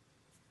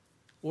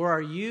 Or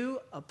are you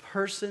a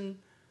person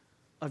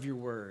of your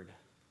word?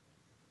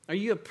 Are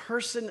you a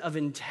person of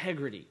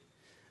integrity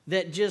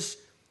that just,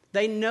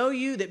 they know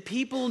you, that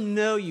people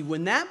know you?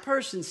 When that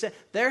person says,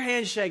 their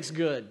handshake's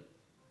good.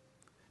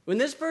 When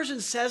this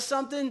person says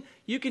something,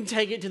 you can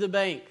take it to the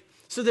bank.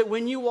 So that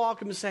when you walk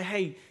up and say,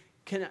 hey,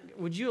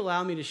 would you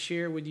allow me to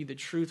share with you the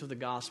truth of the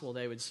gospel?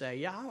 They would say,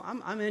 yeah,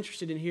 I'm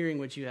interested in hearing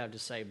what you have to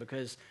say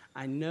because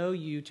I know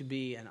you to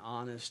be an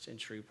honest and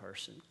true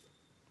person.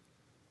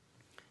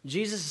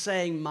 Jesus is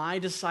saying, my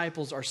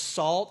disciples are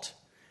salt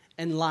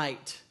and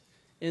light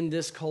in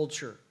this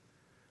culture.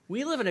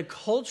 We live in a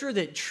culture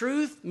that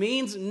truth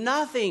means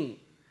nothing.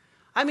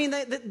 I mean,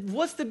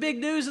 what's the big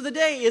news of the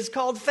day? It's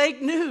called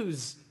fake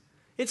news.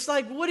 It's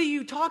like, what are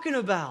you talking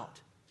about?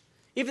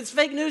 If it's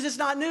fake news, it's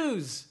not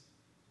news.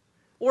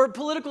 Or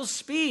political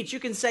speech. You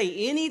can say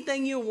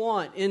anything you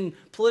want in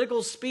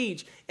political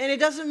speech, and it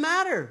doesn't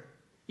matter.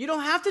 You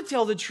don't have to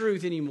tell the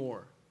truth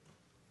anymore.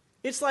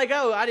 It's like,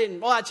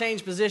 I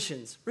changed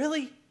positions.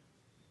 Really?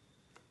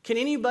 Can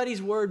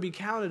anybody's word be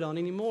counted on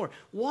anymore?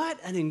 What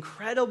an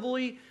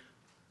incredibly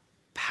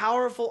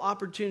powerful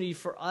opportunity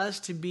for us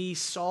to be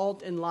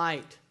salt and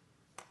light.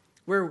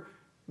 Where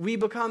we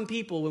become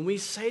people, when we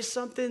say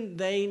something,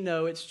 they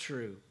know it's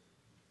true.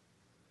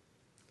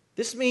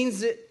 This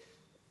means that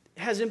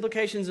has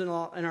implications in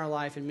our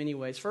life in many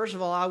ways. First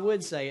of all, I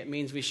would say it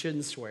means we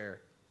shouldn't swear.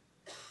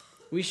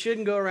 We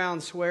shouldn't go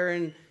around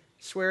swearing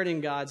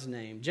in God's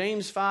name.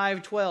 James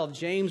 5:12,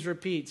 James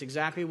repeats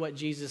exactly what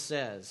Jesus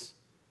says.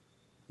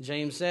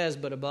 James says,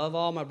 but above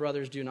all, my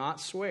brothers, do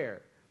not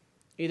swear,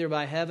 either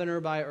by heaven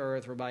or by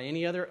earth or by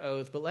any other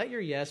oath, but let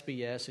your yes be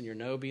yes and your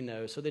no be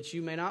no, so that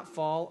you may not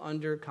fall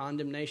under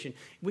condemnation.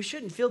 We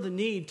shouldn't feel the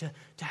need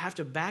to have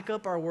to back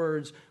up our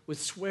words with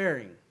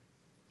swearing.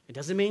 It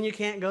doesn't mean you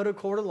can't go to a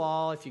court of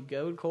law. If you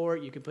go to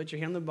court, you can put your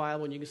hand on the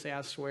Bible and you can say,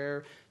 I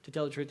swear to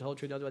tell the truth, the whole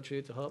truth, nothing but the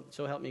truth,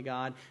 so help me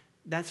God.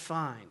 That's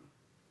fine.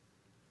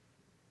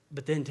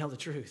 But then tell the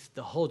truth,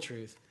 the whole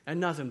truth, and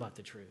nothing but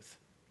the truth.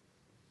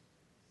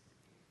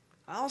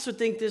 I also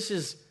think this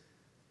is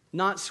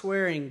not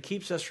swearing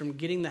keeps us from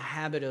getting the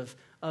habit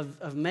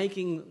of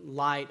making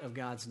light of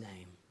God's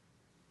name.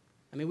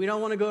 I mean, we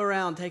don't want to go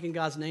around taking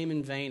God's name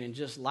in vain and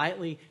just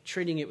lightly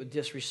treating it with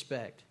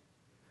disrespect.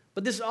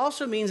 But this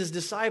also means as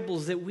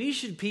disciples that we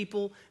should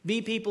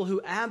be people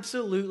who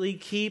absolutely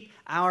keep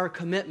our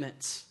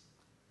commitments.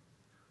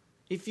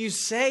 If you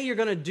say you're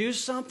going to do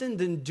something,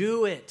 then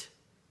do it.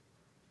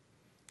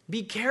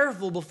 Be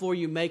careful before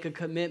you make a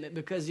commitment,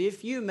 because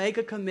if you make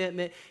a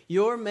commitment,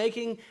 you're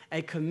making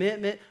a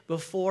commitment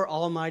before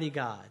Almighty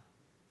God.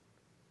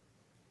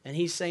 And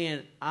he's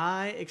saying,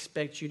 I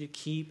expect you to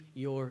keep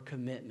your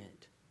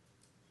commitment.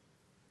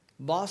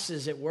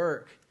 Bosses at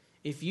work,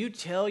 if you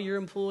tell your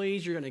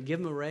employees you're going to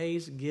give them a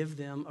raise, give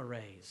them a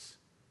raise.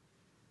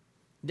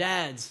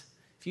 Dads,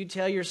 if you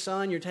tell your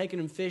son you're taking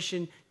him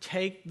fishing,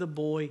 take the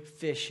boy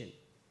fishing.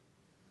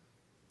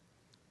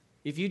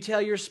 If you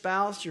tell your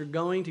spouse you're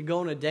going to go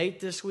on a date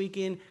this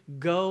weekend,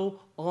 go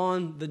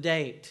on the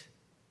date.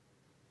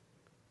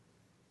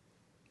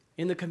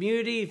 In the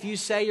community, if you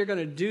say you're going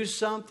to do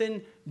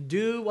something,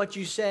 do what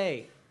you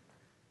say.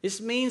 This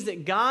means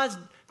that God's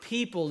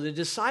people, the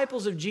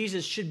disciples of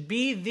Jesus, should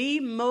be the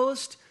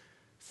most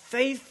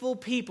faithful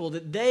people,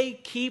 that they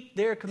keep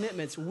their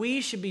commitments.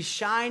 We should be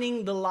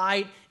shining the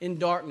light in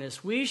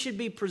darkness. We should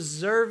be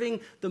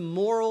preserving the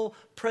moral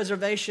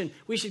preservation.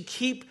 We should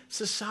keep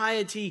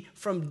society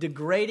from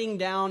degrading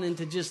down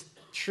into just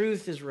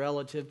truth is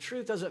relative.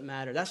 Truth doesn't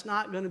matter. That's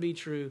not going to be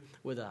true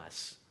with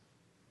us.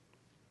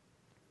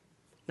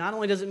 Not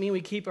only does it mean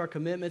we keep our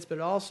commitments, but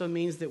it also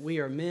means that we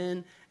are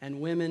men and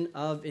women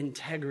of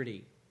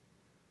integrity.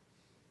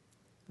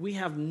 We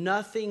have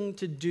nothing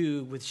to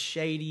do with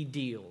shady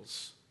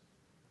deals.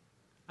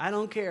 I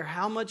don't care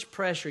how much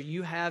pressure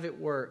you have at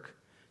work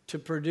to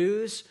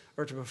produce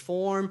or to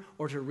perform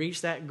or to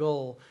reach that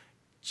goal.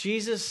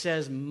 Jesus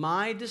says,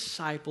 my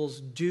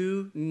disciples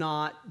do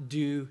not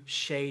do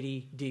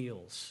shady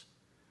deals.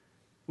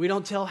 We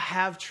don't tell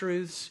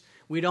half-truths.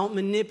 We don't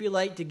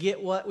manipulate to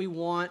get what we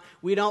want.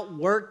 We don't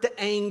work the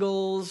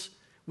angles.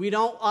 We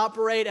don't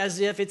operate as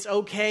if it's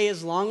okay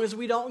as long as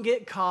we don't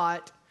get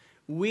caught.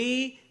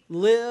 We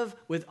live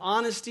with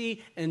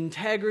honesty and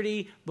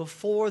integrity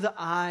before the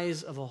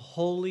eyes of a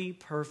holy,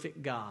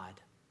 perfect God.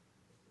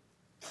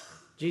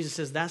 Jesus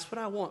says, that's what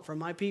I want from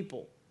my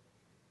people.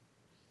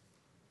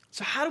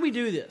 So how do we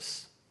do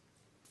this?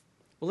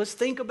 Well, let's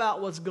think about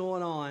what's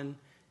going on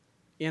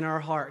in our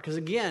heart. Because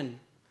again,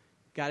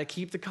 got to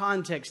keep the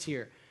context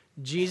here.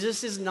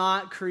 Jesus is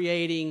not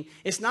creating,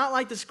 it's not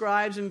like the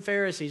scribes and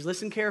Pharisees.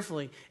 Listen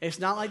carefully. It's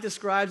not like the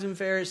scribes and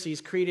Pharisees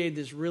created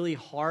this really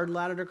hard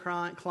ladder to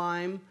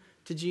climb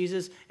to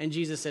Jesus, and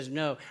Jesus says,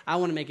 no, I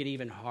want to make it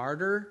even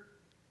harder.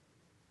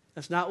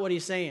 That's not what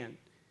he's saying.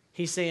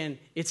 He's saying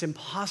it's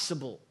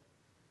impossible.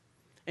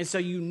 And so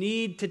you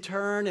need to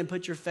turn and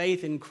put your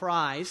faith in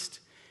Christ,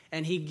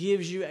 and he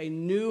gives you a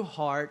new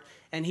heart,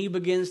 and he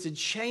begins to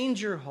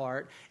change your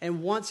heart.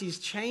 And once he's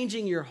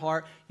changing your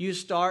heart, you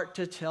start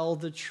to tell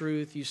the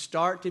truth. You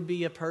start to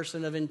be a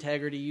person of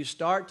integrity. You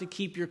start to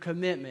keep your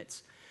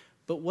commitments.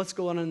 But what's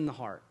going on in the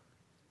heart?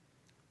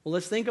 Well,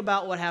 let's think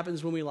about what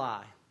happens when we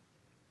lie.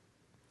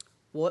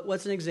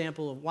 What's an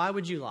example of why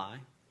would you lie?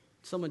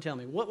 Someone tell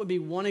me. What would be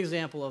one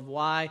example of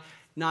why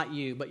not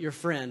you, but your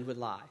friend would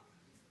lie?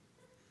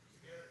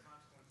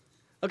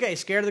 Okay,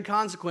 scared of the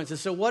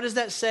consequences. So what does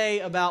that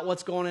say about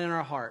what's going on in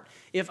our heart?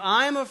 If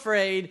I'm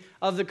afraid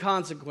of the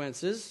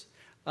consequences,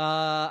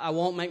 I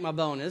won't make my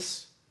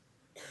bonus.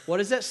 What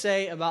does that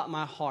say about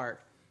my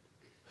heart?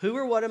 Who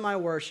or what am I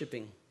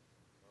worshiping?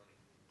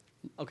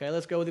 Okay,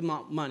 let's go with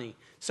money.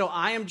 So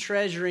I am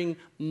treasuring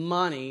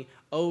money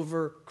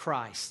over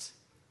Christ.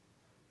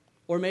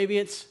 Or maybe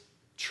it's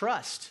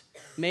trust.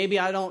 Maybe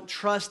I don't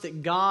trust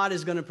that God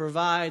is going to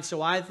provide,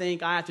 so I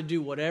think I have to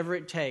do whatever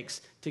it takes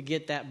to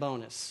get that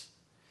bonus.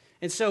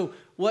 And so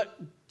what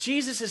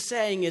Jesus is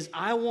saying is,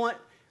 I want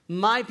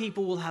my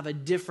people will have a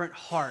different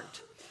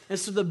heart. And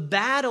so the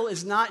battle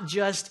is not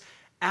just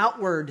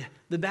outward.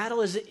 The battle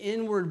is an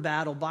inward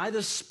battle. By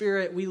the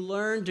Spirit, we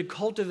learn to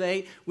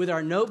cultivate with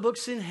our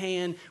notebooks in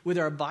hand, with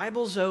our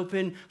Bibles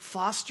open,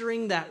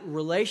 fostering that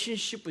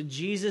relationship with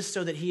Jesus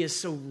so that he is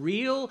so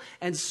real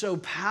and so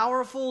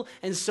powerful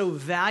and so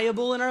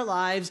valuable in our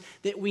lives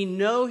that we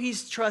know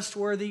he's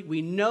trustworthy,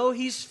 we know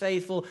he's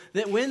faithful,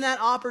 that when that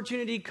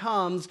opportunity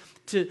comes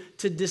to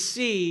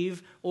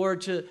deceive or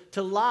to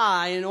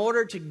lie in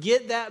order to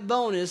get that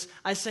bonus,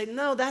 I say,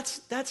 no,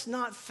 that's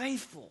not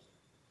faithful.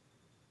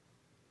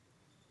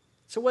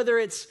 So whether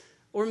it's,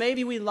 or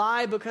maybe we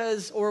lie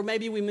because, or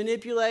maybe we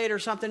manipulate or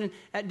something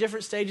at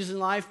different stages in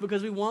life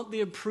because we want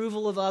the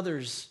approval of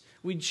others.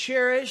 We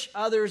cherish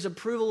others'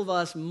 approval of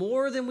us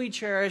more than we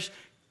cherish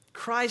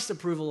Christ's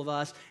approval of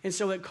us. And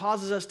so it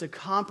causes us to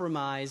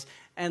compromise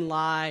and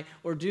lie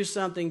or do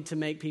something to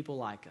make people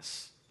like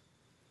us.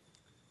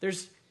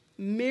 There's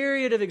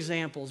myriad of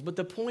examples, but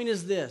the point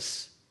is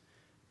this.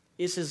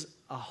 This is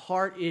a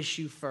heart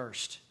issue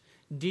first.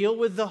 Deal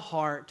with the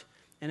heart.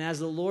 And as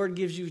the Lord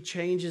gives you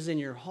changes in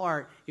your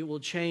heart, it will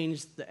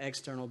change the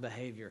external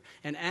behavior.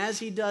 And as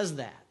he does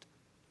that,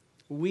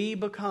 we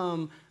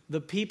become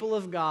the people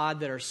of God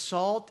that are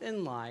salt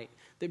and light,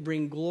 that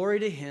bring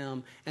glory to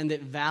him, and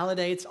that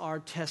validates our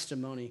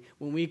testimony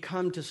when we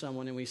come to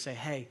someone and we say,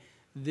 hey,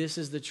 this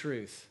is the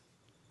truth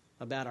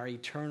about our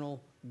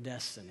eternal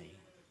destiny.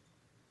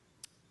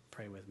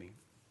 Pray with me.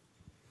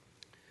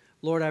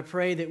 Lord, I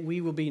pray that we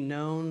will be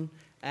known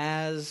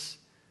as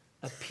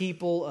a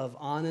people of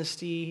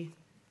honesty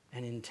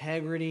and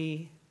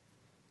integrity.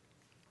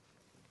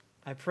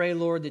 I pray,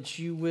 Lord, that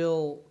you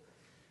will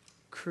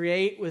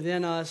create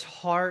within us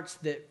hearts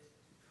that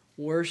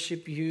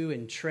worship you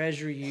and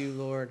treasure you,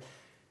 Lord,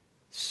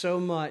 so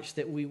much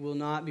that we will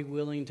not be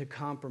willing to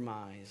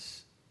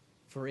compromise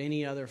for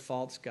any other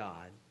false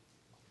god.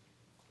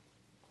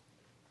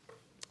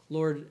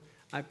 Lord,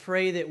 I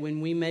pray that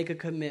when we make a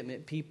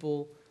commitment,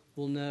 people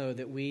will know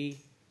that we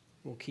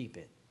will keep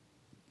it.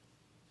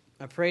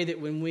 I pray that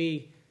when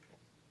we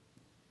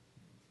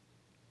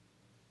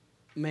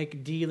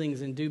make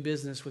dealings and do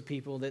business with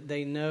people, that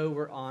they know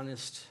we're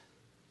honest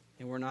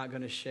and we're not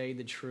going to shade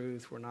the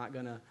truth. We're not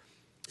going to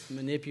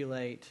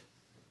manipulate.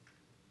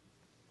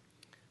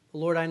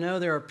 Lord, I know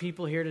there are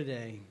people here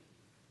today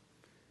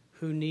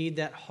who need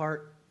that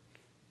heart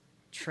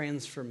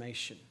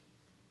transformation.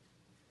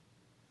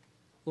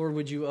 Lord,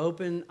 would you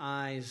open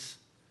eyes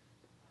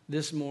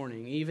this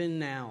morning, even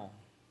now,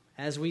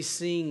 as we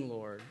sing,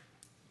 Lord?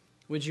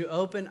 Would you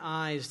open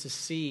eyes to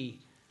see,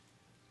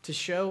 to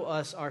show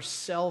us our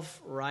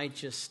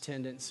self-righteous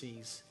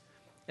tendencies,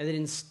 and that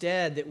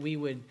instead that we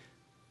would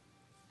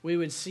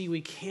see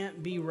we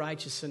can't be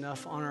righteous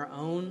enough on our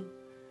own,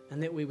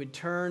 and that we would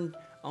turn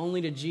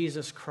only to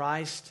Jesus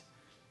Christ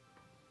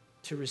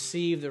to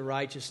receive the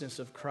righteousness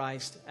of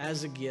Christ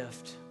as a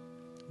gift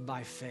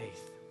by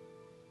faith.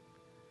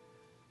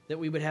 That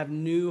we would have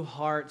new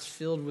hearts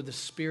filled with the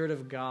Spirit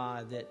of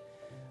God, that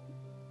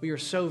we are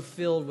so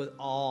filled with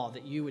awe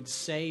that you would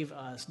save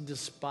us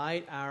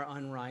despite our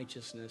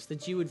unrighteousness,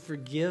 that you would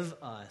forgive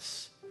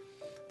us,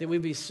 that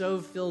we'd be so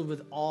filled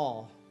with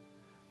awe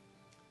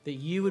that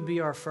you would be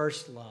our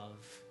first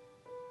love.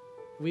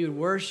 We would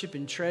worship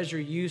and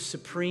treasure you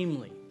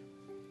supremely,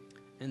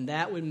 and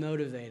that would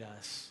motivate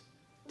us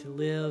to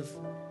live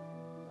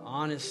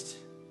honest,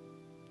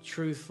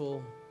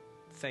 truthful,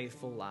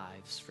 faithful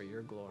lives for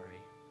your glory.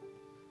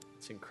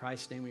 It's in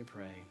Christ's name we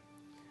pray.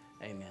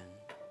 Amen.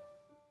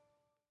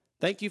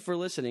 Thank you for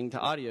listening to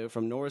audio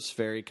from Norris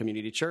Ferry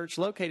Community Church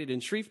located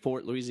in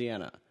Shreveport,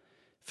 Louisiana.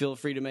 Feel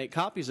free to make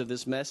copies of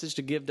this message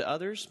to give to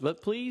others,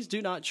 but please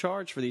do not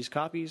charge for these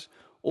copies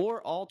or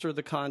alter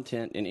the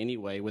content in any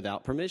way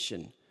without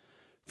permission.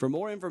 For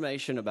more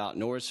information about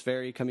Norris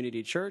Ferry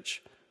Community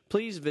Church,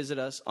 please visit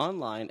us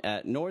online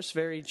at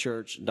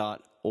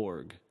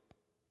norrisferrychurch.org.